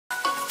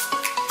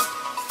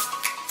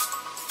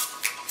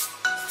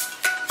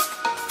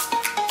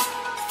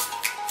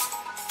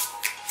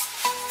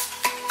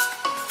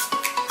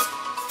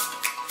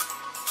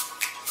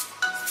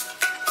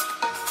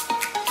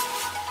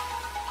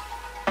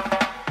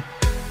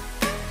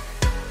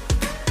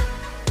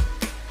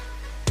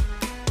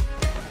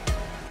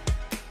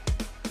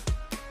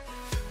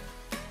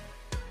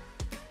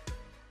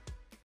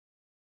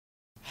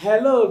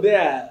Hello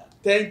there.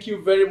 Thank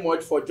you very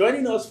much for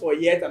joining us for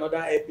yet another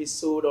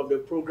episode of the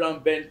program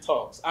Ben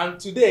Talks. And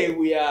today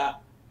we are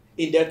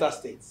in Delta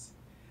States.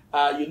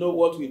 You know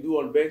what we do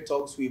on Ben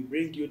Talks? We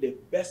bring you the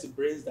best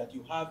brains that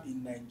you have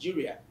in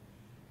Nigeria.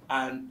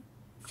 And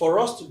for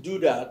us to do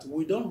that,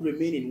 we don't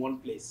remain in one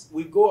place.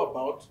 We go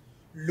about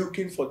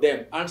looking for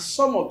them. And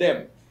some of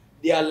them,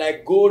 they are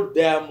like gold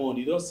diamond.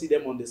 You don't see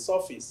them on the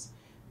surface.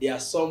 They are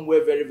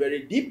somewhere very,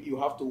 very deep.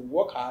 You have to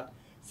work hard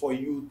for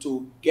you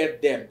to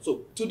get them.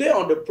 So today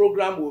on the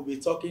program, we'll be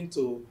talking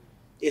to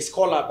a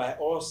scholar by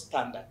all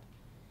standard.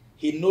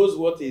 He knows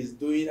what he's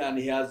doing and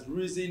he has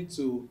reason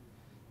to,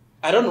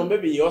 I don't know,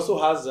 maybe he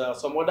also has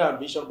some other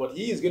ambition, but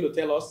he is going to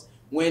tell us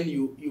when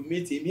you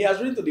meet him. He has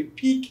risen to the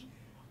peak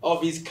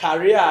of his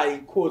career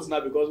in quotes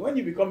now, because when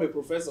you become a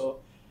professor,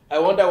 I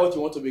wonder what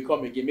you want to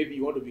become again. Maybe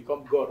you want to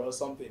become God or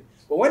something.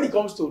 But when it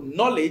comes to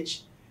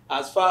knowledge,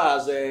 as far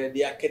as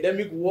the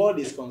academic world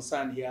is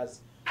concerned, he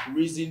has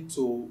risen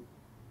to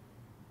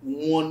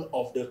one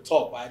of the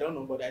top. I don't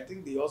know, but I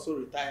think they also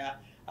retire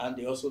and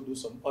they also do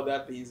some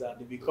other things and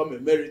they become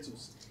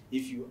emeritus,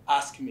 if you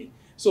ask me.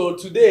 So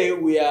today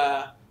we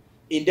are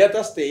in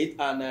Delta State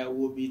and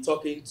we'll be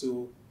talking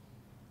to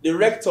the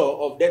rector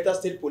of Delta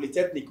State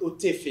Polytechnic,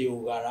 Otefe,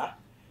 Oghara.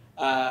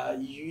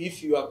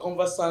 If you are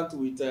conversant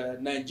with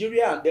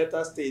Nigeria and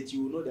Delta State,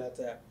 you will know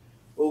that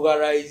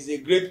Oghara is a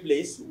great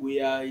place. We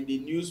are in the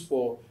news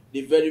for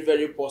the very,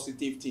 very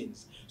positive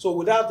things. So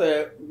without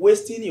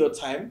wasting your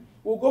time,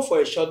 we'll go for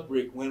a short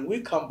break. When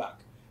we come back,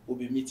 we'll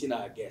be meeting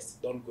our guests.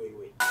 Don't go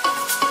away.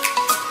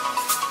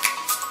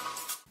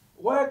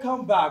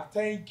 Welcome back.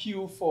 Thank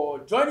you for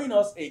joining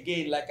us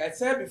again. Like I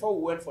said before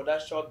we went for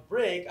that short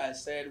break, I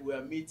said we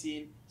are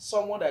meeting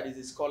someone that is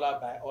a scholar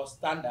by our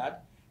standard.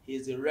 He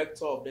is the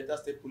rector of Delta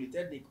State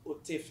Polytechnic,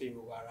 Otefe,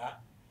 Oghara.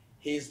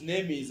 His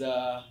name is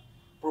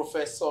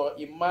Professor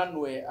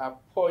Emmanuel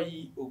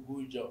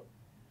Ogujor.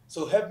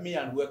 So help me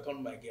and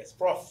welcome my guest.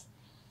 Prof,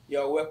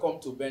 you're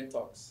welcome to Ben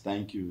Talks.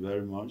 Thank you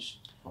very much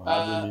for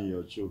having me on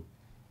your show.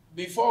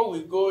 Before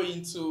we go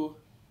into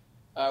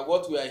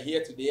what we are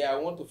here today, I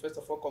want to first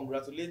of all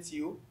congratulate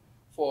you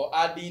for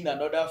adding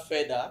another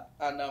feather.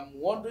 And I'm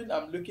wondering,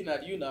 I'm looking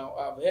at you now,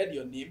 I've heard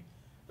your name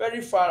very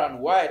far and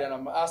wide, and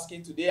I'm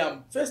asking today,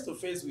 I'm face to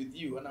face with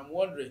you, and I'm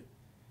wondering,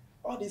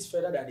 all this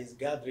feather that is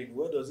gathering,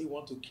 where does he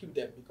want to keep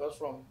them? Because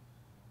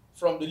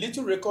from the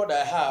little record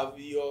I have,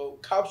 your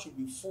cap should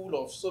be full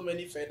of so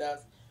many feathers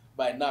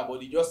by now,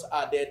 but you just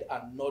added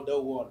another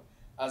one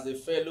as a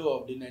fellow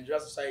of the Nigerian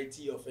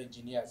Society of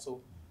Engineers.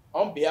 So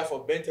on behalf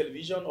of Ben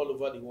Television all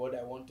over the world,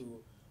 I want to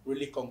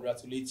really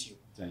congratulate you.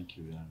 Thank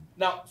you.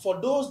 Now,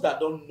 for those that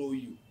don't know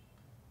you,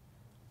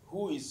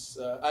 who is,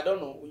 I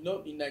don't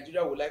know, in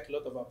Nigeria we like a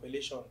lot of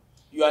appellation.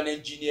 You are an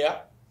engineer.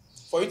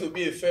 For you to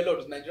be a fellow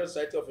of the Nigerian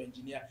Society of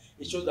Engineers,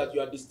 it shows that you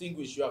are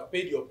distinguished, you have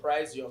paid your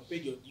price, you have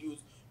paid your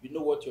dues, you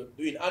know what you're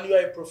doing, and you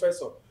are a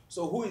professor.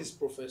 So who is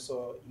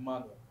Professor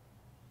Emmanuel?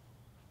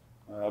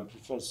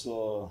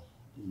 Professor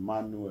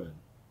Emmanuel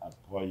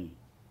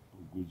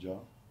Ogujor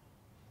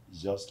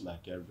is just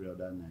like every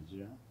other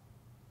Nigerian.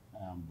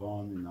 I am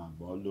born in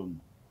Agbolom,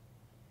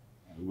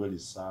 where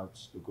is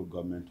South local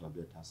government of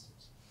Delta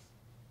State.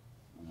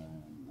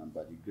 And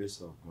by the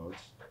grace of God,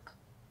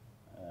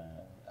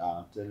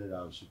 I attended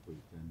Aushi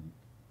Polytechnic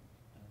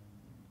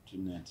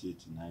between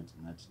 1989 to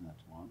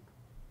 1991,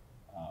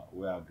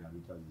 where I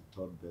graduated as the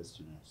third best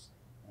students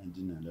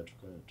in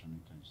electrical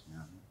electronic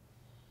engineering.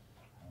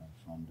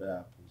 From there,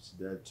 I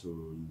proceeded to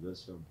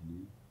University of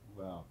Benin,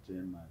 where I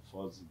obtained my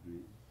first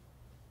degree,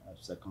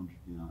 second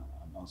degree,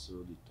 and also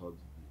the third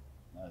degree,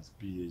 that's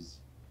PhD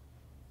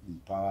in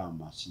power and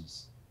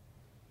machines.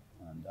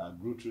 And I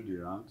grew through the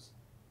ranks.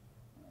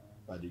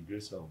 By the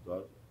grace of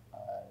God, I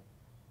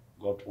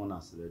got one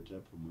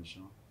accelerated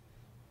promotion,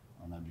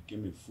 and I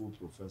became a full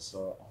professor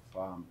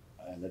of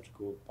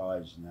electrical power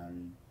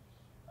engineering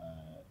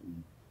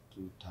in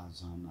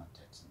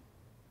 2013.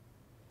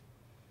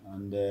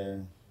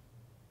 And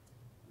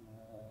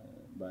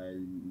by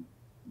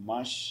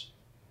March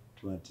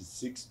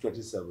 26,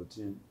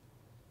 2017,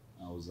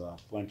 I was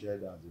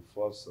appointed as the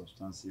first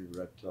substantive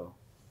rector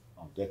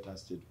of Delta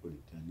State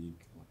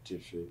Polytechnic,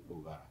 Otefe,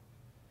 Oghara,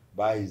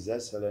 by His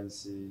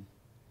Excellency,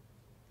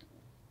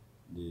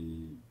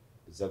 the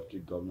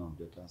Executive Governor of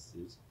Delta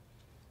State,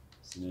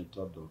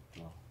 Senator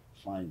Dr.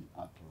 Fine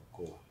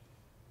Atokowa.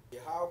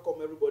 How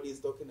come everybody is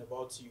talking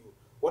about you?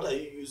 What are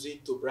you using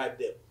to bribe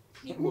them?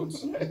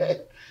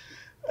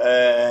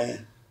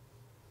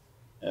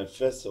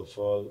 First of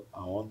all,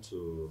 I want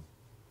to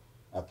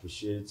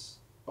appreciate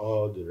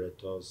all the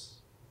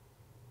rectors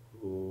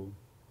who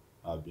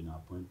have been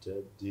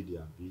appointed, did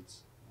their bit,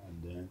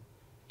 and then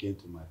came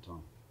to my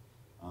turn,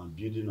 and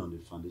building on the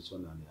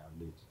foundation that they have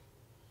laid.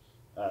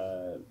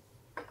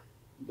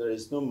 There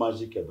is no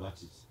magic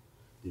about it.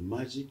 The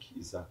magic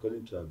is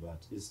according to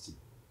Albert Einstein,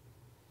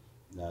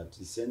 that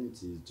the Senate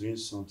is doing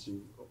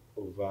something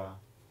over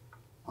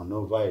and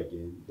over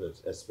again,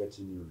 but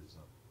expecting new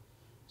result.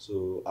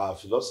 So our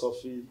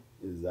philosophy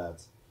is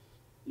that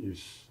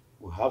if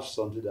we have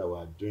something that we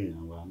are doing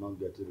and we are not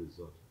getting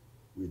results,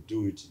 we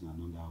do it in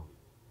another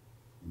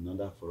way in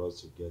order for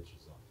us to get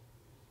results.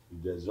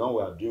 If there's one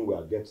we are doing, we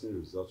are getting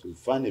results, we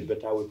find a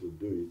better way to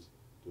do it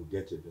to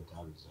get a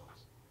better result.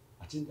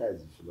 I think that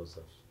is the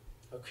philosophy.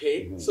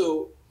 Okay,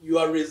 so you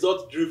are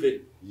result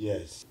driven.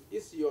 Yes.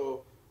 This is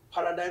your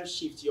paradigm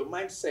shift, your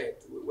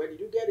mindset. Where did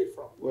you get it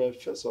from? Well,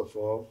 first of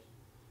all,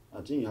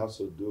 I think it has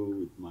to do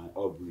with my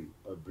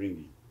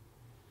upbringing.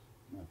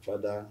 My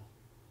father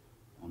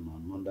and my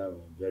mother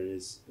were very,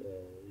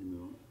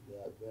 they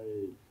are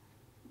very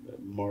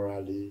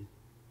morally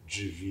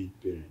driven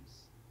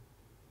parents.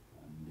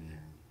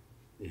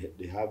 And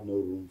they have no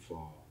room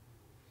for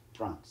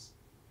pranks.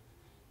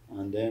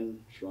 And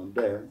then from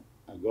there,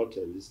 I got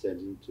enlisted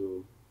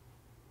into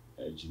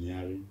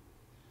engineering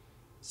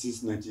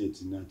since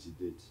 1989 to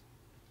date.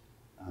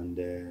 And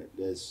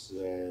there's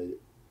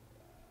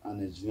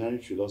an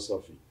engineering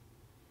philosophy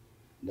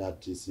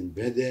that is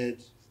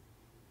embedded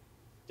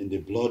in the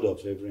blood of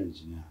every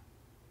engineer.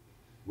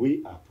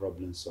 We are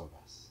problem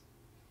solvers.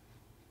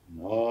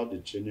 And all the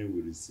training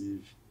we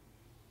receive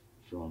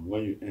from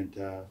when you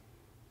enter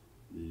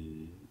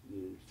the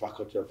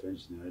Faculty of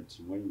Engineering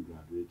to when you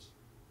graduate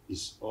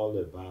is all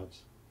about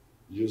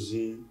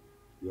using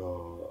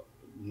your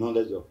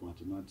knowledge of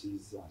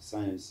mathematics and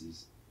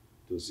sciences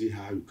to see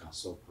how you can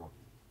solve problems.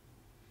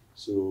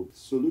 So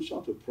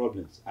solution to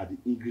problems are the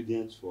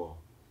ingredients for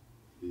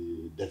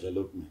the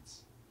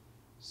development.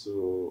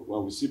 So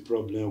when we see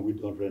problem, we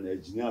don't run,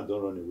 engineers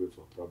don't run away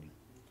from problem.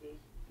 Okay.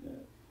 Yeah.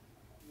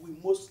 We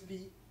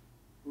mostly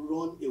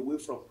run away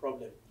from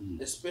problem,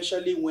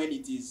 especially when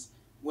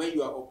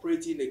you are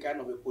operating a kind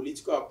of a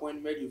political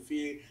appointment, you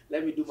feel,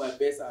 let me do my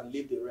best and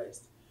leave the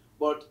rest.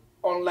 But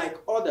unlike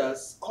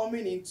others,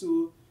 coming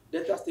into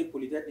Delta State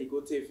Polytechnic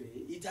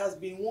Otefe, it has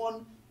been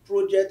one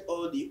project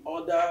or the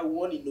other,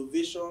 one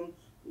innovation,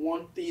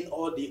 one thing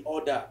or the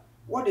other.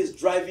 What is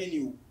driving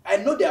you? I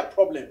know there are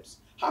problems.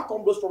 How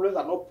come those problems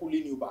are not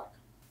pulling you back?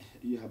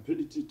 Your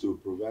ability to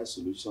provide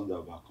solutions that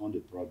overcome the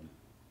problem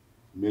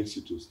makes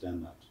you to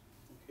stand out.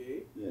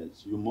 Okay.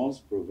 Yes, you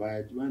must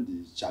provide when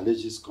the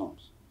challenges come,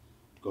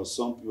 because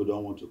some people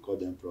don't want to call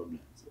them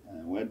problems.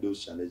 And when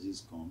those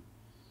challenges come,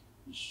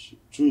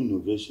 through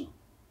innovation,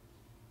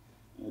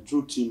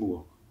 through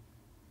teamwork,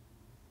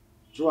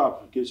 through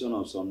application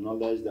of some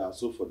knowledge that are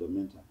so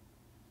fundamental,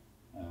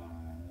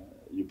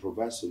 you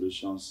provide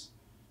solutions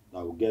that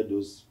will get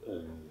those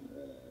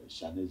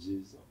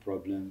challenges or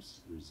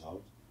problems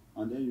resolved,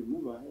 and then you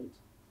move ahead.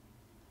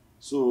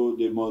 So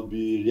they must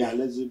be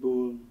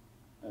realizable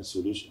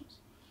solutions.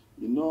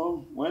 You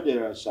know, when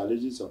there are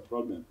challenges or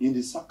problems, in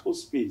the circle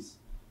space,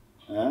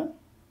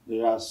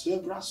 there are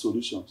several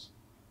solutions.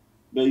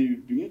 But you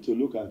begin to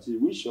look at it,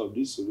 which of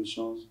these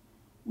solutions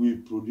will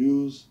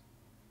produce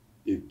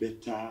a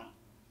better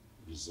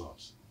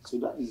result. So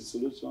that is the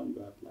solution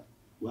you apply.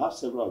 We have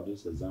several of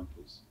those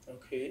examples.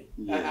 Okay.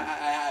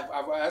 Yes.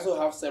 I also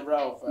have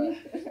several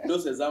of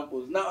those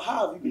examples. Now,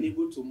 how have you been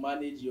able to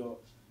manage your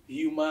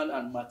human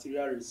and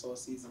material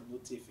resources in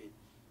Otefe?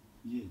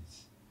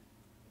 Yes.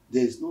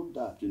 There is no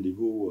doubt in the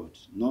whole world,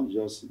 not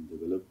just in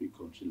developing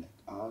country like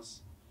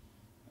ours,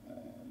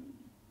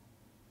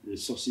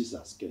 resources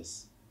are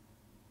scarce.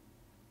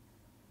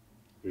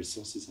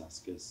 Resources are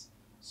scarce.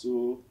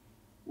 So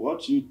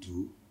what you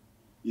do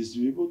is to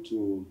be able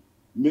to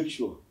make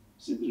sure,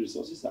 since the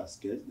resources are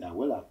scarce, they are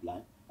well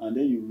applied, and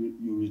then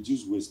you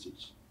reduce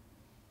wastage.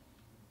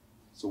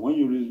 So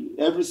when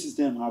every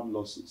system have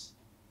losses,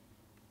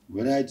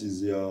 whether it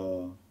is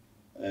your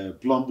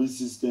plumbing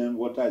system,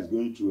 water is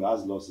going through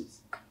has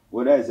losses.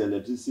 Whether it's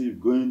electricity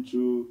going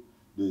through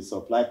the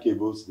supply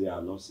cables, there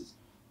are losses.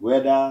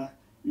 Whether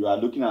you are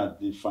looking at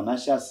the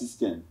financial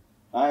system,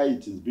 how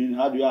it is being,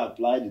 how do you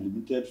apply the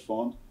limited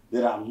fund,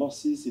 there are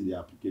losses in the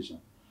application.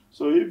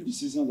 So if the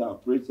systems are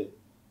operated,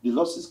 the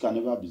losses can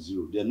never be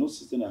zero. There are no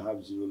system that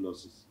have zero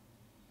losses.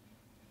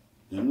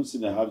 There are no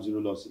system that have zero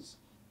losses.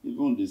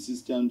 Even the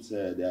systems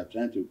they are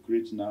trying to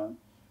create now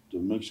to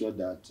make sure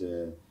that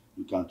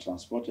you can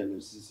transport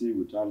electricity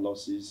without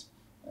losses,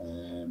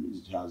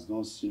 it has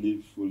not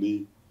really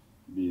fully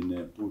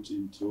been put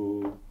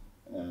into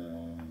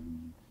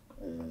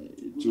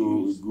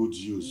good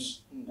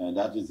use. And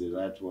that is the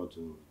right word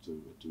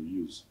to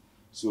use.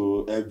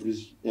 So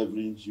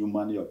every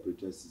humanly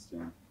operated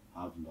system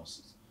have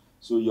losses.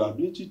 So your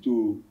ability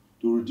to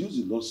reduce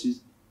the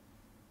losses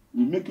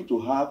will make you to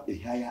have a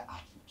higher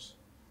output,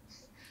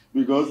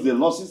 because the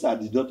losses are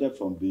deducted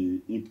from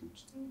the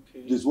input.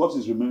 Okay. This is what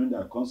is remaining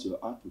that comes to your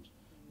output.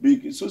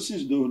 Because, so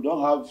since you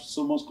don't have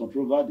so much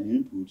control over the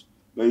input,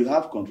 but you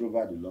have control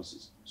over the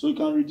losses, so you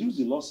can reduce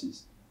the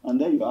losses, and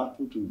then your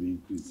output will be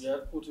increased. Your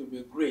output will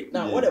be great.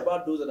 Now, what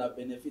about those that are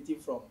benefiting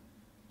from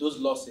those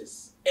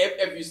losses?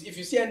 If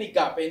you see any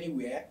gap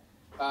anywhere,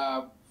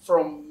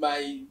 from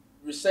my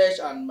research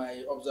and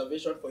my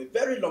observation for a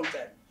very long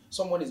time,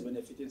 someone is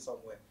benefiting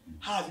somewhere.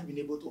 How have you been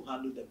able to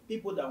handle them?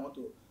 People that want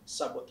to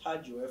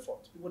sabotage your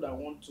effort, people that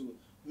want to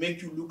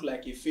make you look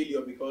like a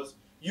failure because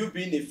you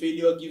being a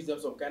failure gives them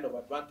some kind of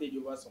advantage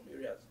over some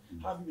areas.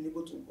 How have you been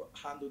able to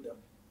handle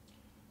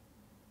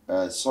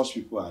them? Such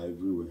people are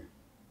everywhere.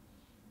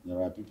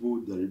 There are people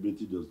who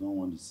deliberately does not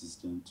want the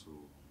system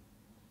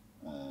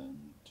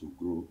to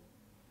grow.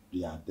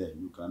 They are there.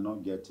 You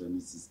cannot get any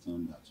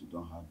system that you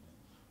don't have them.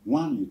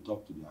 One, you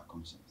talk to their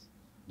conscience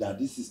that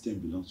this system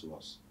belongs to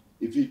us.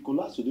 If it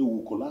collapses today, we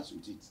will collapse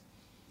with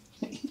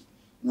it.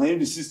 Now, if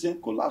the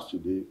system collapses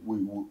today, we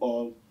will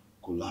all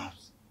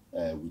collapse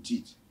with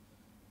it.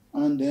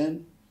 And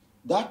then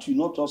that will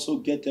not also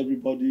get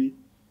everybody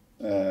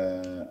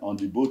on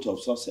the boat of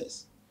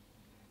success.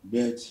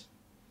 But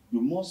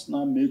you must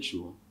now make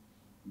sure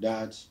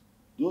that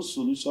those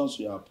solutions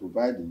you are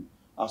providing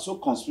are so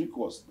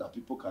conspicuous that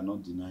people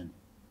cannot deny them.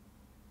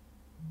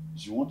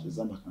 If you want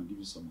example, I can give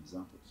you some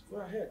examples. Go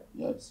ahead.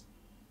 Yes.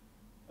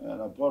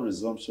 Upon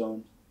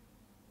resumption,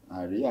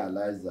 I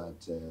realized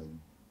that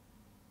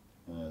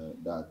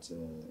the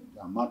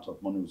amount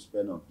of money we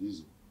spend on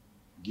diesel,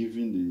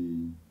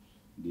 given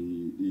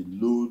the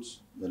load,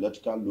 the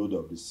electrical load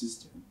of the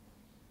system,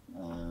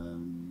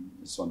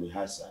 is on the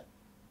high side.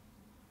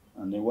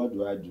 And then what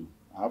do?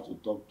 I have to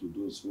talk to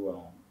those who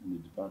are in the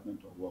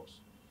Department of Works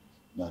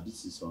that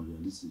this is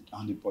unrealistic.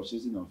 And the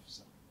purchasing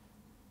officer,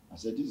 I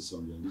said this is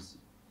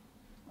unrealistic.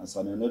 As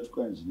an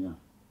electrical engineer,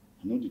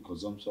 I know the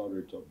consumption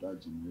rate of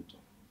that generator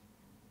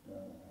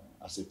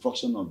as a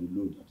function of the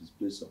load that is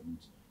placed on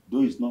it.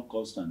 Though it's not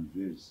constant, it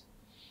varies.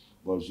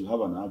 But you should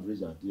have an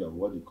average idea of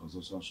what the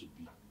consumption should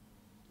be.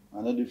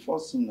 And then the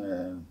first thing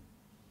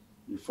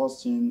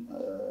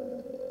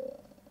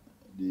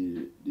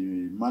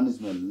the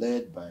management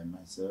led by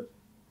myself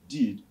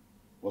did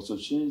was to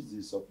change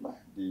the supply,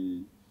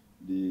 the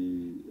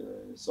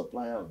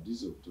supplier of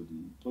diesel to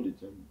the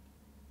Polytechnic.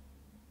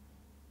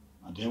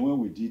 And then when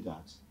we did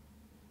that,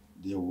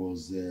 there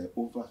was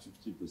over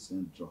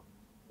 50% drop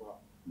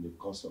in the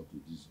cost of the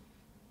diesel.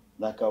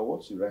 Like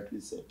what you rightly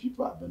said,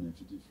 people are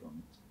benefiting from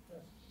it.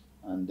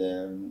 Yeah.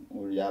 And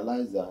we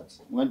realized that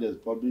when there's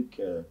public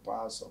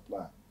power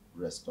supply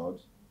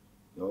restored,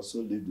 they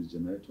also leave the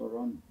generator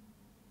running.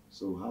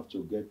 So we have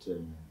to get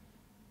an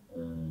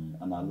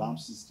alarm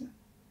system.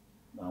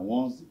 And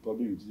once the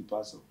public utility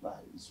power supply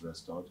is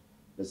restored,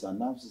 there's an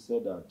alarm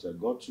system that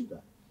got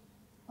triggered.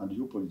 And the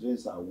whole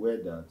Polytechnics are aware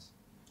that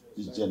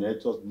the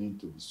generators need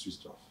to be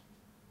switched off.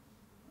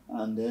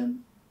 And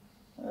then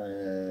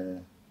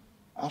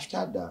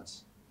after that,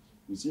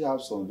 we still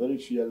have some very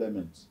few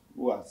elements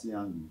who are still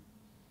angry.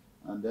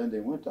 And then they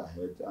went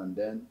ahead and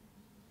then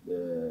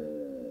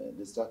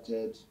they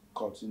started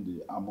cutting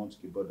the amount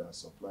cable that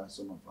supply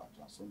some of our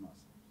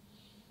transformers.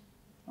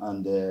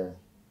 And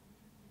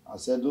I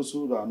said those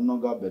who are no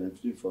longer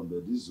benefiting from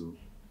the diesel,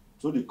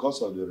 through the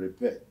cost of the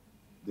repair,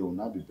 they will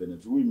not be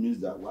benefiting, which means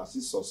that we are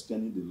still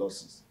sustaining the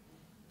losses.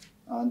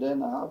 And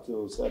then I have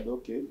to say,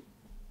 okay,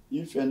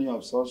 if any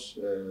of such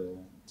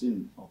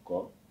thing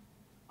occur,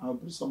 I'll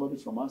bring somebody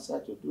from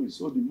outside to do it.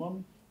 So the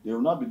moment they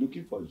will not be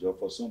looking for a job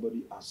for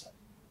somebody outside.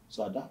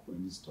 So at that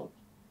point, it's stopped.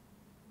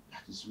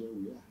 That is where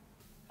we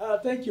are.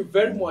 Thank you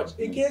very much.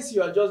 In case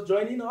you are just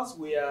joining us,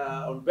 we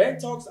are on Ben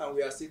Talks and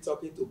we are still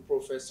talking to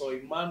Professor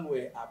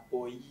Emmanuel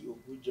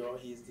Ogujor.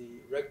 He is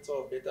the rector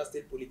of Delta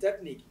State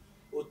Polytechnic,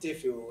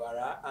 Otefe,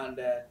 Oghara, and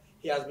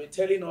he has been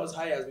telling us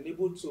how he has been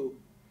able to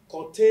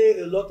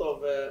curtail a lot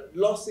of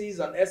losses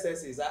and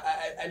excesses.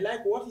 I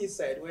like what he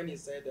said when he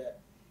said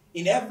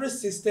in every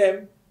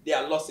system there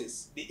are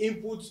losses. The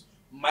input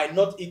might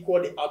not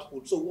equal the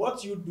output. So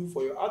what you do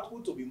for your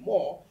output to be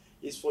more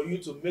is for you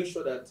to make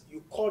sure that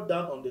you cut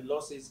down on the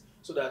losses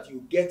so that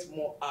you get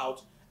more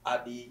out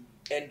at the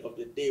end of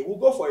the day. We'll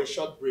go for a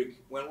short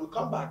break. When we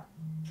come back,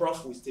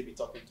 Prof will still be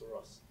talking to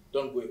us.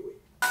 Don't go away.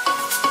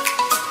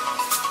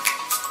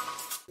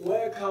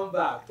 Welcome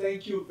back.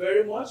 Thank you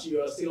very much.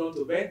 You are still on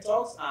to Ben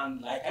Talks,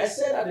 and like I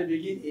said at the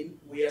beginning,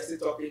 we are still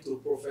talking to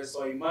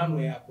Professor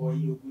Emmanuel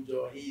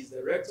Ogujor. He is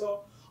the rector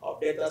of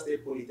Delta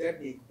State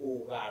Polytechnic,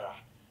 Oghara,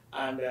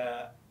 and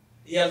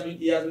he has been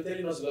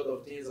telling us a lot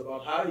of things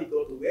about how he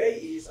got to where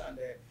he is and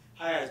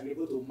how he has been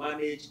able to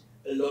manage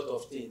a lot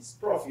of things.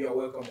 Prof, you are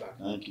welcome back.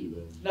 Thank you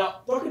very much.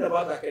 Now, talking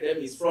about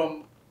academics,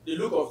 from the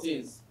look of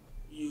things,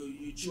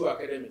 you chew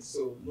academics,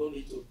 so no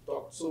need to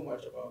talk so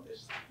much about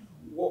this.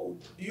 What,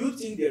 do you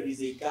think there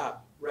is a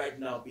gap right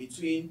now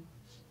between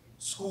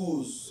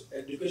schools,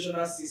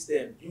 educational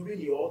system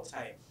during your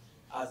time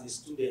as a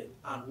student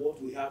and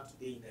what we have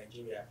today in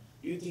Nigeria?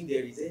 Do you think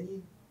there is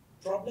any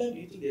problem? Do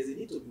you think there's a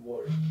need to be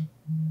worried?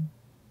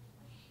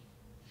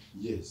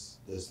 Yes,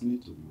 there's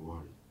need to be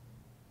worried.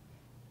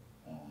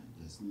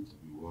 There's need to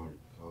be worried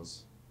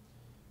because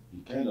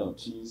the kind of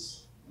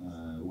things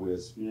we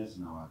experience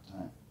in our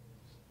time,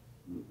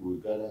 we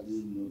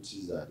gradually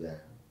notice that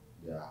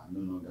they are no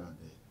longer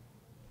there.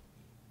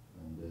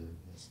 And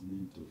there's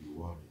need to be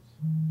worried.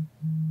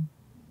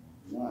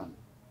 One,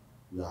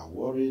 we are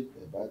worried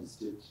about the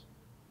state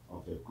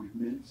of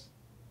equipment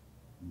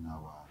in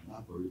our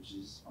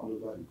laboratories all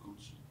over the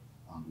country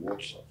and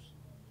workshops.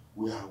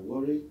 We are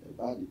worried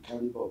about the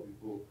caliber of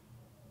people,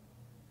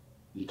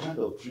 the kind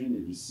of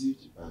training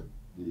received by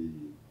the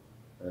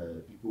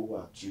people who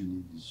are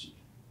training these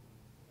children.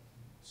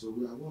 So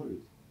we are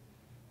worried.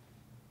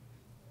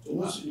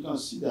 Also, you can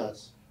see that,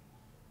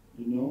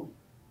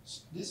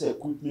 These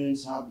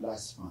equipments have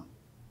lifespan.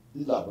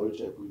 These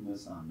laboratory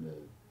equipments and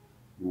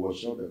the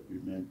workshop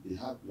equipment, they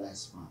have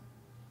lifespan.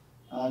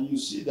 And you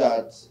see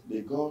that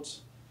they got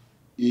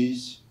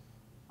aged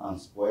and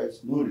spoiled,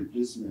 no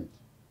replacement.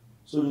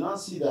 So you now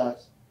see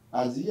that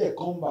as the year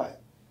come by,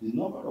 the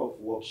number of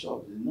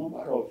workshops, the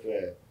number of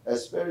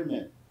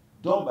experiments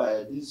done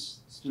by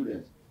these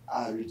students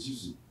are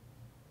reducing.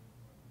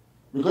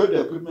 Because if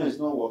the equipment is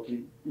not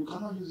working, you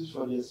cannot use it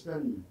for the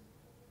experiment.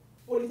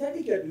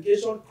 Polytechnic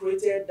education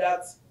created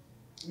that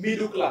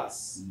middle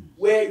class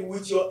where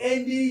with your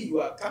ND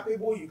you are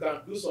capable, you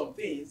can do some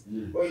things.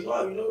 But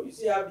you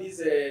still have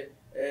this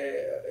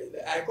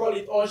I call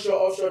it onshore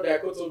offshore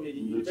dichotomy, the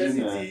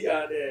university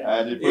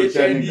and the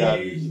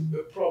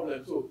HND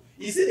problem. So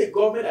is it the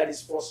government that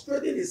is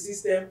frustrating the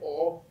system,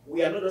 or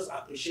we are not just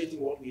appreciating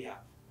what we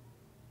have?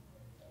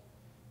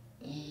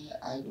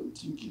 I don't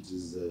think it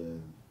is the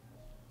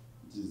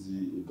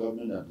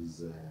government that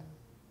is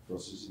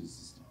frustrating the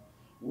system.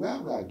 Where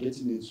we are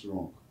getting it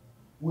wrong,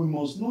 we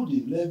must know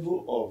the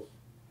level of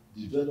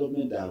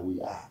development that we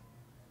are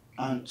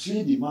and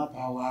train the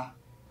manpower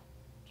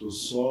to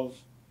solve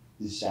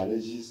the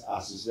challenges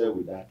associated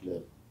with that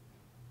level.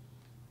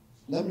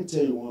 Let me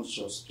tell you one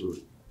short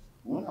story.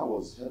 When I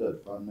was head of the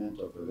Department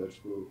of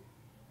Electrical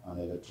and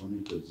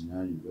Electronic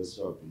Engineering,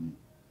 University of Benin,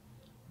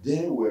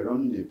 they were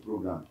running a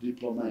program,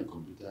 Diploma in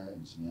Computer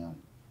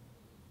Engineering.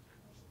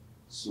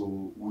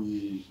 So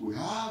we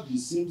have the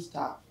same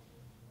staff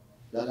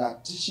that are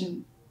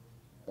teaching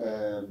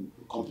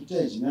computer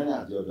engineering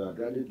at the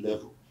undergraduate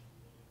level.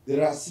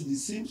 There are the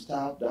same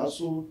staff that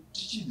also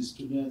teaching the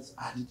students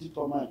at the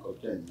diploma in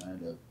computer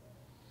engineering level.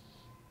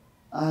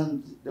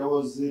 And there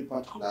was a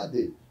particular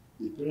day,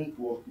 the parent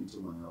walked into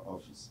my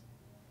office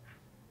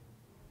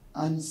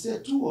and he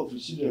said 2 of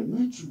his children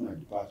went through my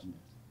department.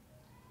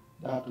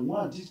 That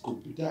one did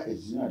computer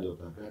engineering at the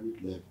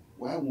undergraduate level,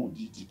 while one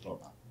did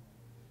diploma.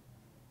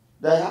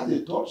 That I had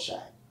a 3rd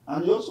child,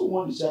 and he also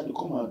wanted the child to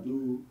come and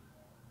do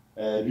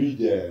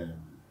read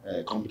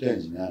computer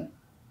engineering.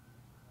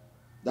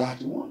 That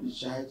the one the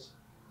child,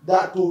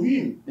 that to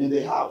him in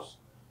the house,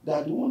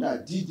 that the one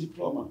that did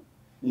diploma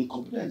in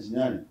computer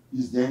engineering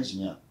is the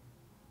engineer,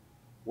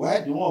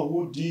 while the one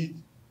who did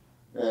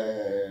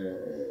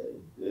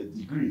a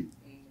degree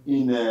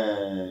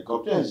in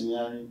computer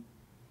engineering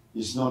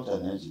is not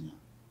an engineer.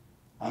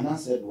 And I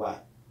said, why?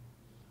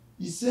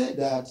 He said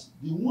that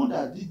the one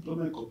that did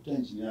diploma in computer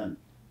engineering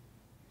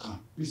can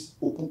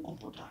open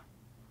computer,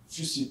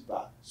 fix it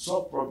back,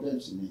 solve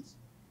problems in it.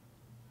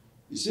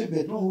 He said,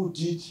 but one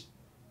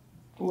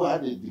who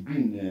had a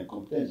degree in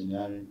computer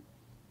engineering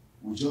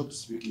will just be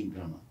speaking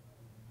grammar.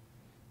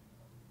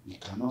 He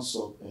cannot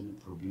solve any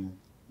problem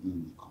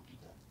in the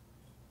computer.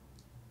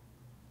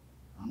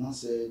 And I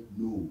said,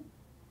 no,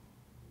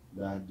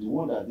 that the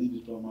one that did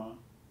diploma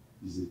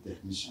is a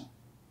technician.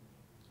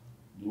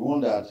 The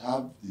one that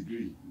have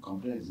degree in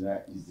computer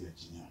engineering is the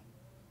engineer.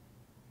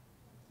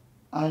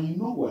 And you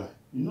know why?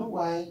 You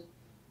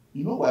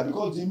know why?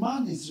 Because the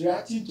man is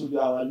reacting to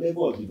our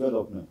level of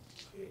development.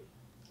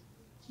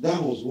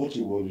 That was what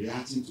he was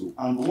reacting to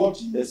and what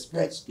he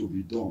expects to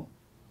be done.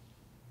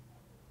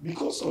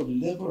 Because of the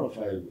level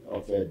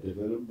of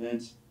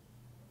development,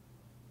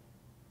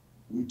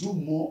 we do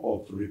more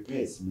of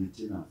repairs,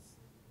 maintenance,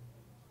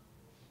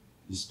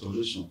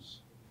 installations.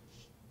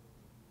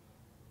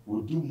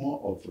 We do more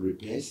of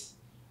repairs,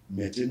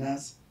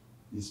 maintenance,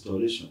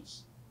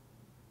 installations.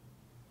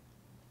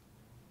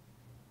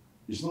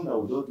 It's not that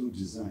we don't do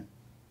design.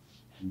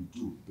 We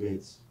do,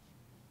 but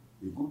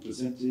a good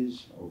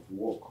percentage of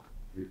work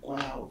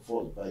required of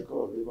us by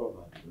God level of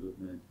our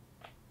development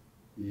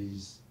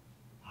is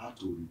how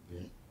to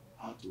repair,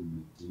 how to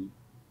maintain,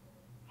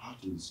 how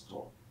to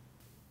install.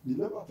 The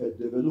level of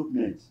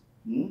development,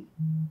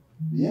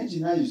 the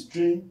engineer is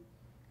trained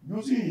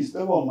using his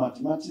level of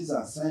mathematics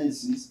and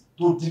sciences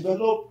to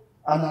develop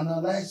and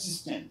analyze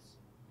systems,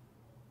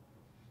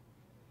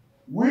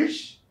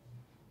 which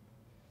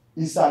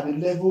is at the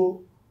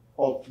level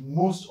of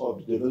most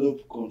of the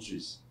developed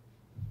countries.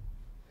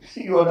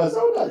 You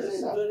understand what I'm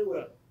saying? Very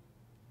well.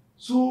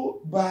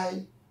 So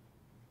by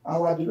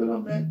our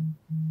development,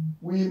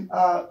 we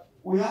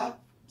have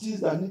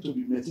things that need to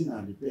be maintained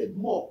and repaired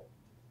more.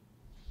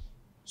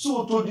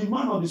 So to the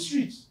man on the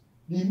street,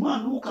 the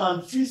man who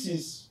can fix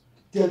his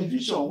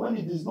television when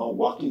it is not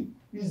working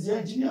is the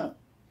engineer.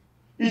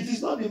 It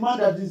is not the man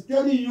that is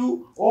telling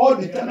you all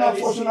the internal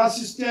functional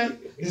system,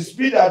 the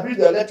speed at which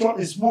the electron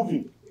is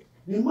moving.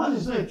 The man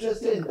is not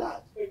interested in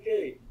that.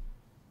 Okay.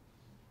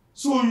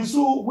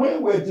 So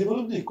when we're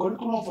developing the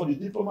curriculum for the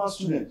diploma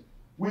students,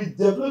 we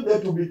develop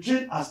them to be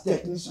trained as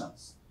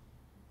technicians.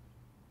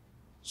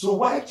 So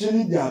while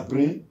training their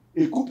brain,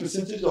 a good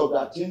percentage of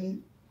that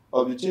training,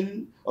 of the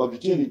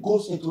training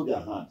goes into their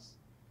hands.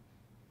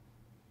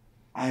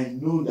 I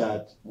know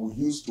that we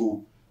used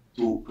to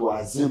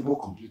assemble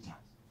computers.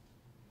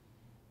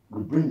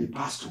 We bring the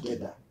parts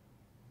together.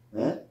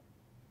 Then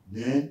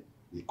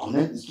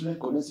the student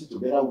connects it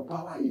together, we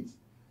power it.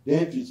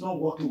 Then if it's not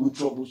working, we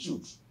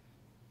troubleshoot.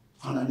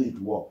 Finally it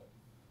works.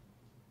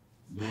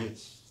 But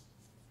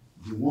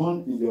The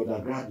one in the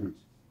undergraduate,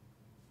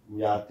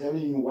 we are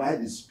telling you why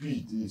the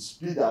speed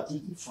at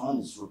which the fan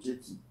is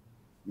rotating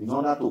in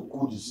order to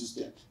cool the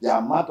system, the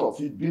amount of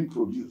it being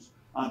produced.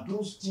 And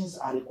those things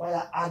are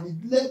required at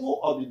the level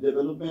of the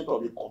development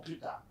of the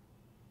computer,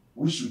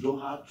 which we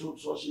don't have through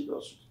such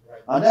industries.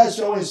 Right. And that's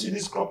why when you see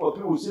this crop of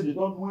people who say they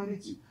don't know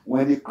anything,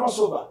 when they cross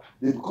over,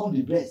 they become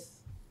the best.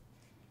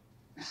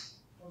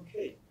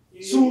 Okay.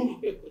 So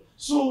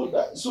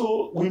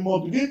we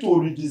must begin to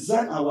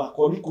redesign our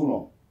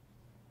curriculum.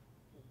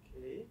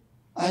 Okay.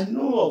 I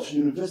know of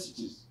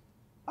universities,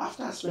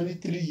 after spending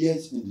 3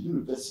 years in the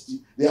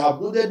university, they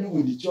have loaded you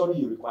with the theory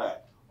you require.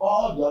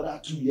 All the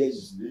other 2 years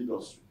is in the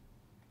industry.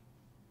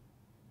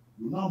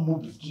 You now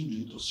move between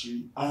the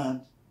industry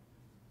and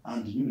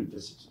the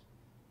university.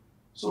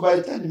 So by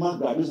the time the man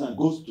graduates and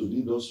goes to the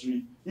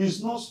industry,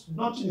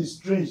 nothing is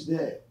strange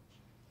there.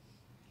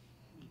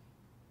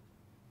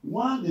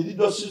 One, the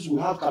industries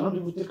we have cannot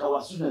even take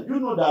our students. You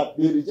know that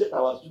they reject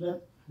our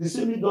students. The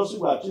same industry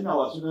we are training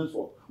our students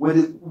for.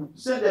 When they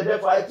send them there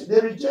for IT, they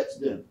reject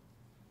them.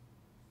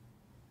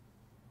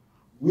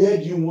 Where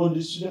do you want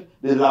the students?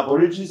 The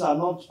laboratories are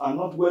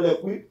not well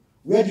equipped.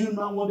 Where do you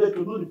now want them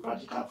to know the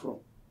practical from?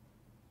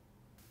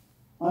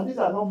 And these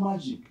are not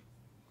magic.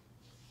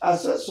 I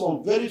said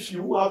some very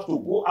few who have to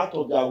go out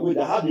of their way,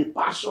 that have a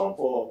passion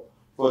for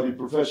the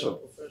profession.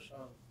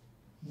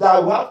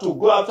 That we have to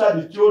go after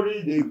the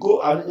theory, they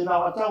go, and in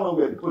our time when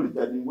we were in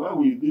Polytechnic, when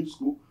we leave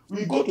school,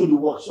 we go to the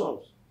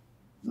workshops.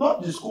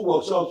 Not the school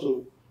workshops,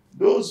 so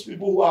those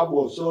people who have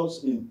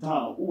workshops in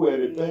town, who were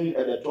repairing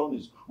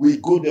electronics, we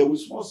go there with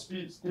small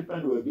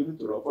stipend we were given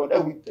to us,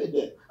 then we pay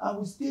them, and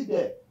we stay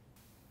there.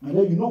 And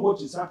then you know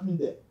what is happening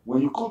there.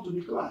 When you come to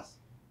the class,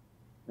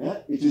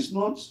 it is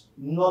not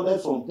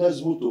knowledge from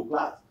textbook to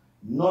class.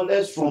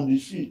 Knowledge from the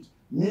field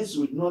mixed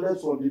with knowledge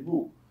from the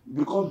book. It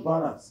becomes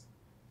balanced.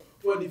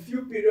 For the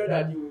few period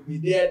that you will be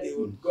there,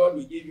 God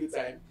will give you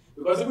time.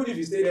 Because even if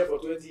you stay there for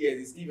 20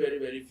 years, it's still very,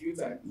 very few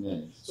time.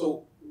 Yes.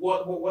 So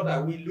what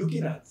are we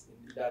looking at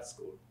in that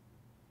school?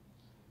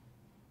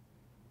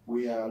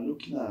 We are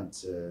looking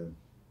at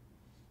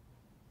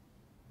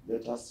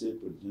Delta State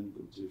Polytechnic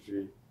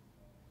Otefe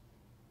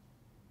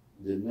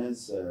the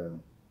next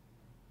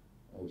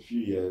a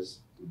few years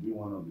to be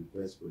one of the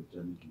best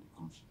polytechnic in the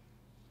country.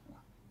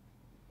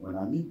 When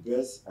I mean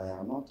best, I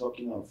am not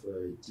talking of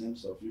in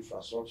terms of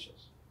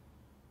infrastructures.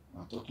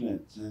 I'm talking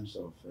in terms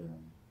of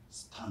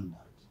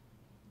standard,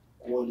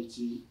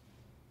 quality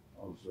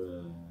of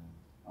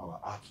our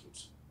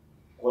output,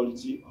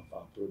 quality of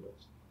our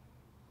product.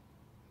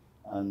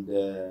 And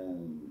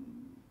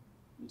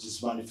it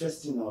is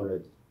manifesting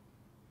already.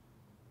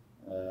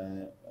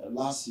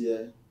 Last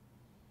year,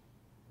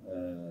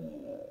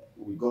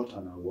 we got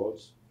an award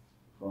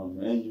from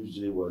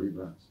NUJ Warri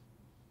branch.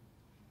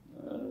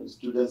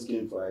 Students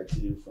came for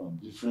IT from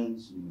different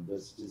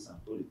universities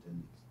and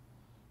polytechnics.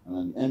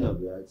 And at the end of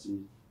the IT,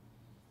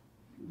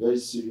 a very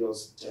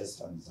serious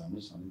test and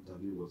examination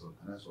interview was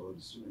organized for all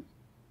the students.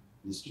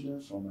 The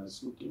students from my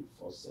school came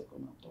for second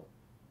and third.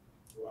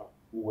 Wow.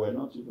 Who were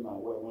not even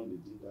aware when they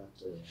did that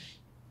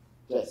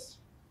test.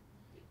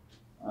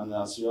 And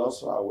as you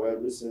also are aware,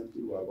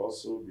 recently we have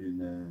also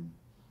been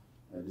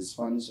the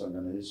Spanish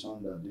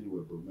organization that deal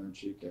with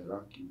barometric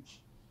ranking.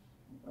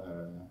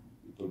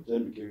 The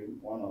Polytechnic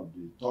became one of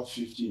the top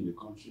 50 in the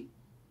country.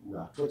 We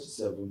are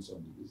 27th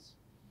on the list.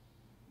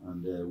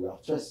 And we are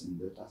first in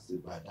Delta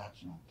State by that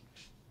ranking.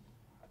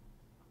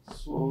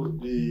 So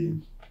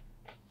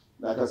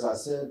like as I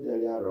said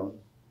earlier on,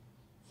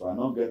 if we are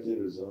not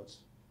getting results,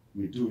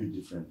 we do it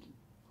differently.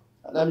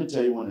 And let me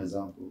tell you one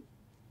example.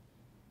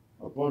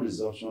 Upon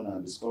resumption, I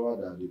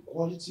discovered that the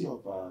quality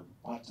of our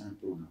part-time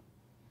program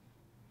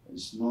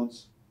is not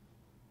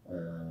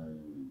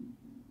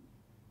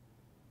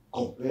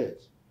compared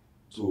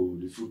to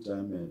the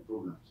full-time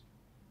programs.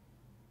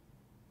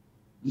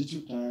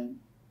 Little time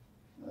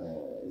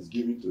is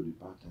given to the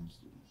part-time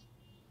students.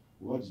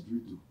 What did we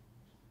do?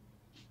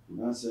 We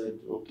now said,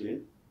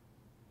 okay,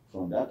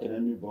 from the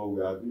academic board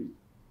we agreed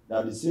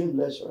that the same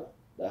lecturer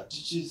that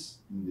teaches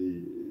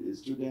the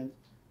student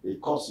a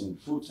course in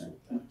full-time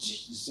will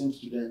teach the same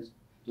students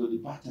to the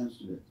part-time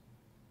students.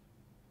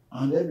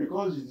 And then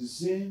because it's the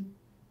same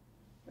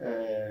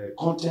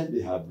content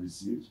they have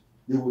received,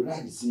 they will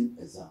write the same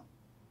exam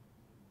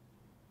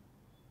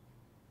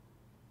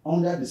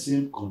under the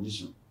same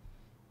condition.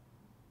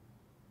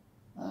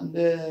 And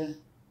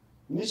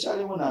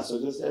initially when I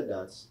suggested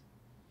that,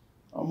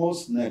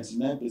 almost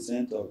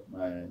 99% of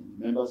my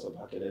members of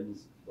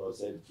academics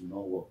said it will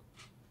not work.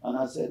 And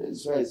I said,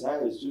 it's right, it's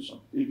higher institution.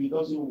 If it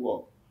doesn't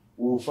work,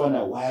 we will find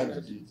out why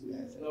it did.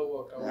 It's not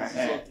work. I will do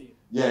something.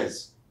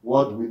 Yes.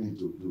 What do we need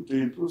to do to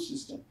improve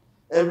system?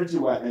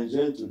 Everything we are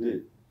enjoying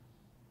today,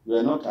 we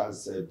are not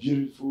as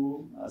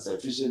beautiful, as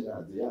efficient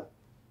as they are.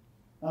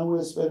 And we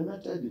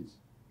experimented it.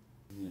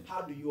 Yeah.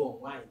 How do you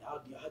unwind? How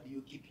do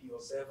you keep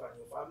yourself and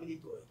your family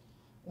going?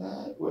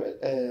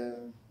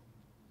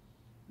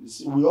 You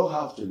see, we all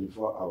have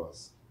 24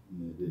 hours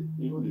in a day.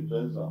 Even the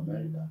president of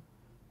America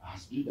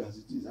as big as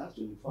it is, has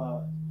 24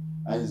 hours,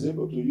 and is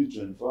able to use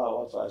 24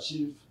 hours to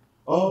achieve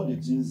all the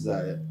things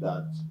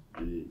that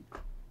they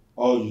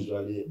all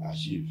usually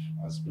achieve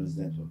as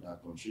president of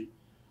that country.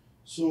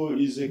 So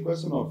it's a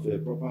question of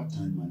proper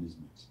time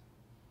management.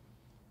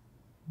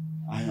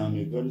 I am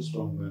a very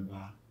strong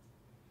member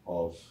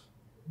of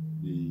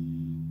the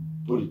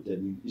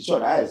Polytechnic. In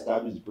short, I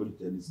established the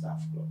Polytechnic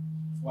Staff Club.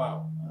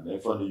 Wow. And then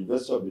from the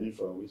University of Benin,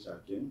 from which I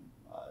came,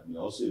 I'm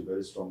also a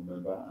very strong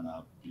member, and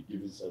I've been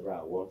given several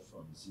awards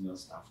from the Senior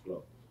Staff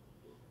Club.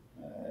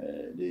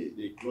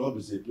 The club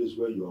is a place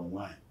where you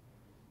unwind.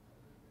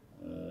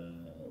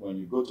 When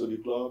you go to the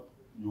club,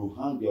 you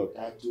hang your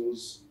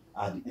titles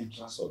at the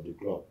entrance of the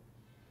club.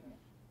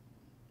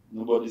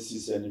 Nobody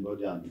sees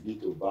anybody and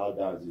begin to bow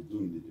down as they do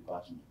in the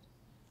department.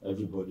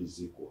 Everybody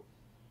is equal.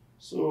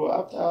 So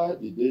after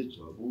the day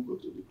job, we'll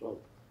go to the club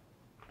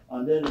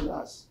and then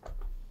relax.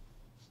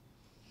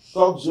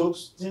 Talk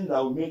jokes, things that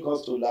will make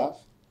us to laugh,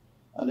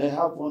 and then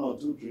have one or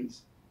two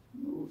drinks.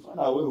 We'll find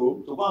our way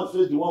home to go and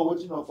face the one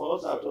waiting for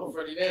us at home.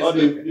 Or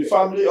the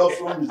family of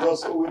home is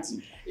also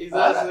waiting. It's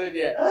also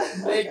there.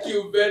 Thank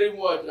you very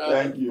much,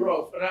 Thank you.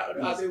 Prof.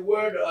 As a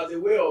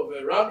way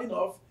of rounding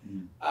off,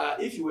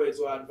 if you were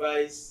to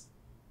advise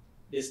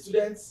the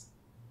students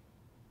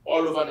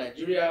all over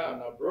Nigeria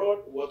and abroad,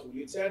 what will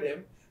you tell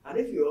them? And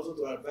if you also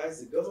to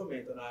advise the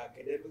government on our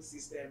academic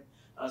system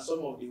and some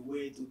of the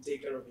way to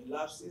take care of the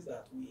lapses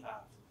that we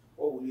have,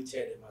 what will you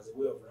tell them as a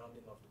way of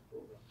rounding off the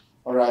program?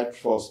 All right,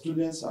 for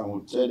students, I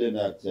will tell them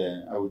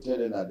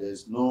that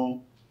there's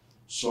no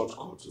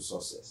shortcut to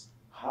success.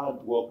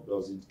 Hard work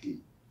doesn't kill.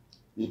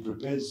 It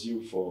prepares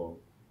you for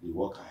the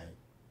work ahead.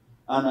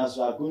 And as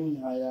you are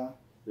going higher,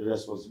 the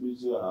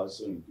responsibilities are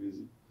also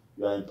increasing.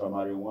 You are in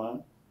primary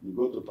 1, you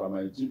go to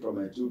primary 2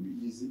 will be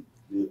easy.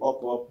 They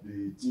up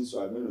the things you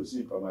are going to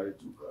see in primary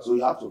 2. So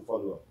you have to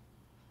follow up.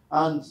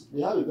 And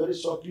they have a very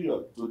short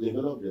period to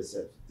develop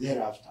themselves.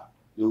 Thereafter,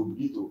 they will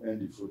begin to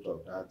earn the fruit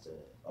of that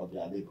of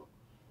their labor.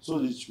 So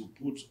they should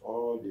put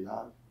all they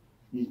have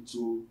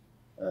into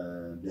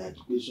their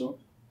education,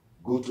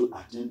 go to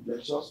attend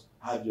lectures,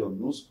 have your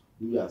notes,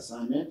 do your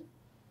assignment,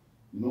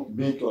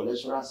 make your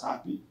lecturers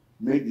happy,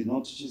 make the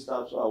non-teaching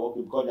staff who are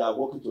working, because they are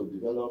working to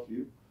develop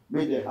you,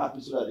 make them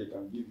happy so that they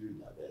can give you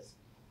their best.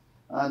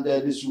 And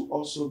they should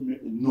also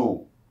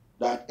know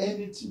that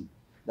anything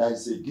that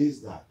is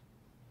against that,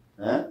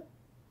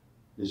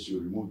 they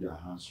should remove their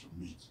hands from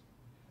it.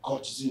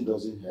 Courtesy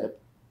doesn't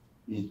help.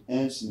 It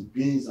ends in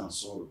pains and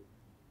sorrow.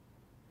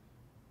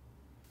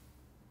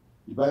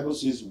 The Bible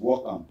says,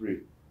 walk and pray.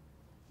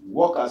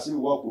 Walk as if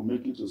work will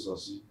make you to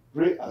succeed.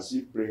 Pray as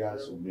if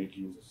prayers will make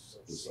you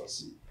to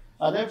succeed.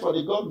 And then for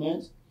the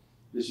government,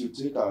 they should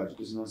take our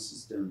educational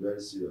system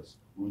very serious.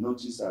 We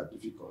notice are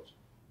difficult,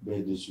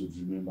 but they should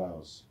remember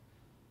us.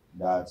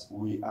 That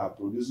we are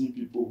producing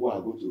people who are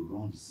going to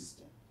run the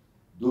system.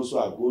 Those who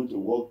are going to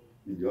work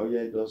in the oil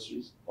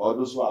industries, or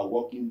those who are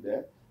working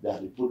there, they are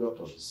the product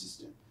of the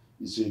system.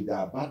 So if they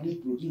are badly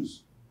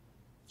produced,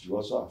 it will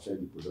also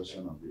affect the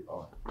production of the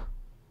oil.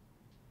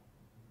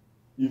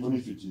 Even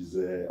if it is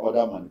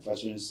other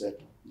manufacturing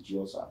sector, it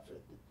will also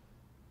affect them.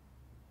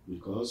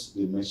 Because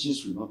the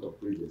machines will not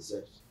operate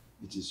themselves.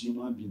 It is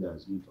human being that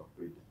is going to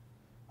operate them.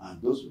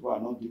 And those people are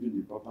not given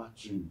the proper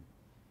training,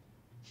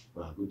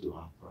 we are going to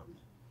have problems.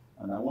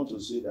 And I want to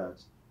say that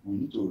we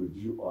need to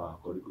review our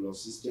curriculum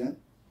system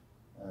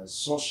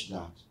such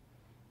that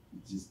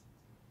it is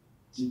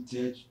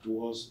tilted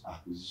towards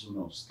acquisition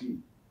of skill,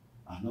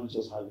 and not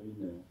just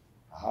having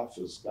I have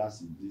first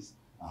class in this,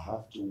 I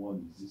have 2-1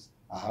 in this,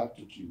 I have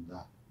 2-2 in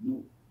that.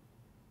 No.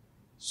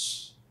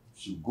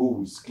 Should go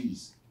with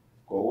skills.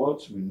 Because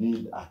what we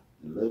need at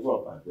the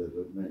level of our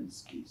development is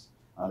skills.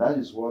 And that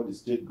is what the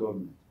state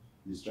government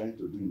is trying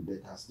to do in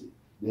Delta State.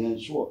 They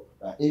ensure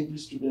that every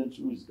student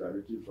who is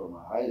graduating from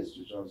our higher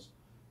institutions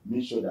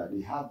make sure that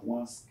they have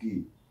one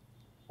skill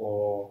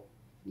or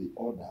the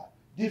other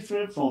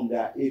different from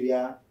their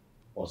area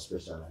of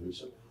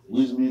specialization.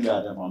 Which means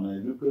that if I'm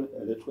an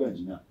electrical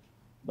engineer,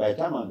 by the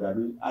time I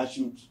graduate, I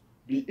should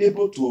be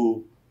able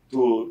to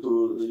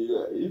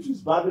if it's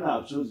barbing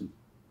I've chosen,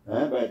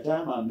 by the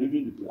time I'm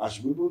leaving the place, I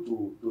should be able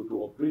to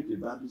operate a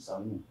barbing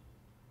salon.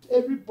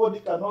 Everybody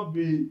cannot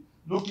be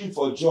looking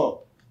for a job.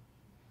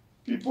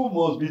 People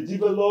must be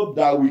developed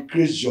that will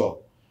create job.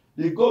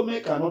 The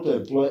government cannot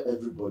employ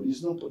everybody.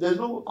 There's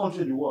no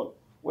country in the world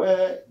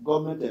where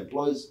government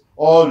employs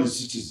all the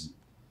citizens.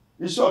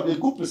 In short, a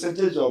good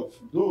percentage of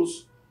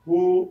those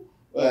who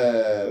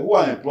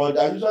are employed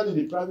are usually in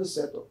the private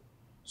sector.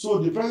 So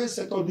the private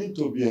sector needs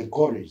to be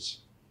encouraged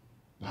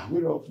by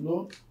way of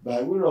loan,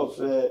 by way of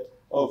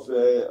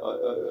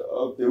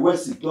a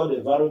well-secured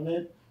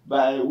environment,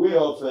 by way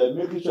of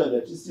making sure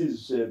electricity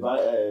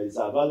is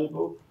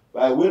available,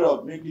 by way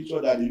of making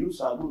sure that the roofs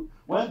are good.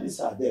 When these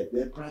are there,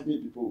 then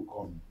private people will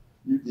come.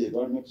 If the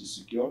environment is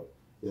secure,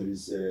 there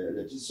is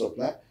electricity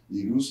supply,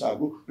 the roofs are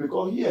good.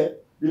 Because here,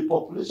 the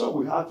population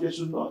we have here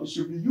it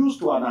should be used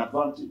to an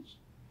advantage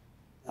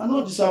and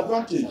not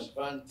disadvantage.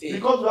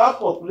 Because we have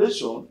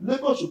population,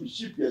 labor should be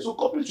cheap here. So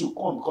companies should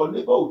come because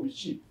labor will be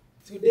cheap.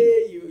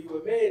 Today, you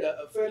were made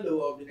a fellow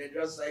of the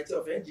Nigerian Society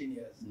of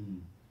Engineers.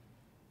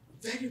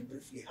 Very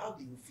briefly, how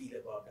do you feel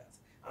about that?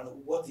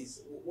 And what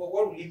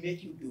will it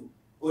make you do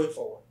going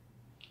forward?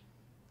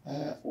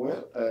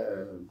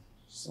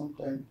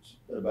 Sometime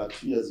about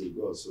 2 years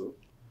ago or so,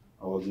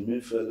 I was the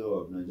main fellow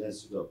of Nigerian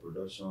Institute of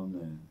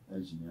Production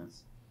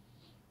Engineers.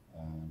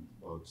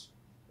 But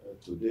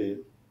today,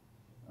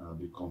 I'll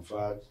be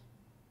conferred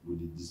with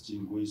the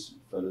Distinguished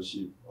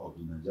Fellowship of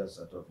the Nigerian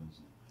Society of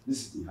Engineers.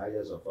 This is the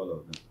highest of all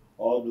of them.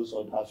 All those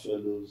other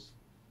fellows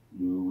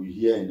you will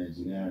hear in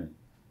engineering,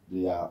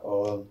 they are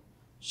all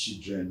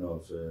children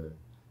of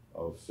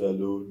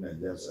fellow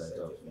Nigerian Society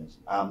of Engineers.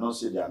 I'm not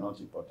saying they are not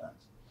important,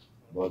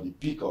 but the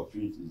peak of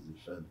it is the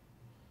fellow.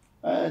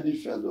 And the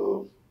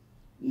fellow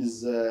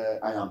is,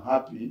 I am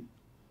happy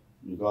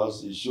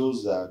because it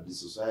shows that the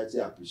society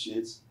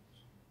appreciates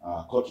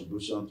our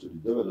contribution to the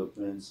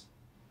development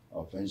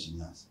of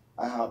engineers.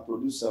 I have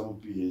produced 7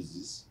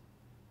 PhDs,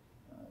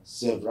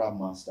 several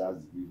master's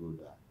degree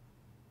holders,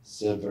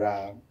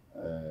 several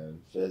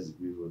first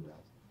degree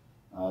holders,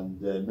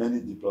 and many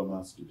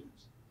diploma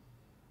students.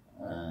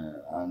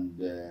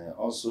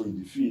 Also in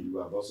the field, we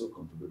have also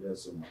contributed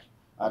so much.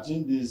 I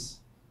think this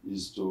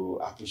is to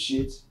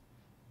appreciate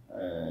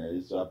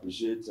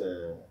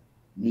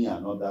me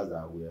and others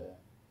that were,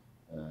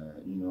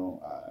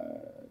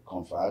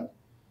 conferred,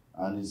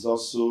 and it's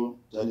also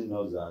telling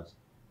us that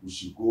we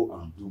should go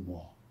and do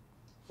more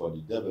for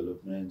the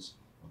development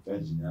of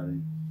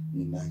engineering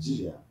in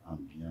Nigeria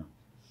and beyond.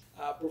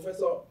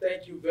 Professor,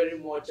 thank you very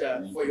much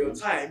for your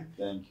time.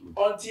 Thank you.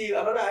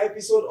 Until another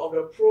episode of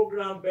the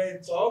program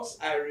Ben Talks,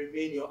 I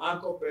remain your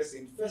anchor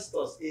person,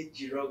 Festus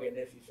Ogujor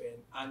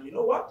Enefifen. And you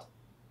know what?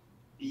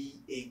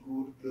 Be a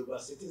good global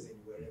citizen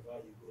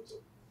wherever you go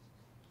to.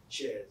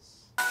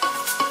 Cheers.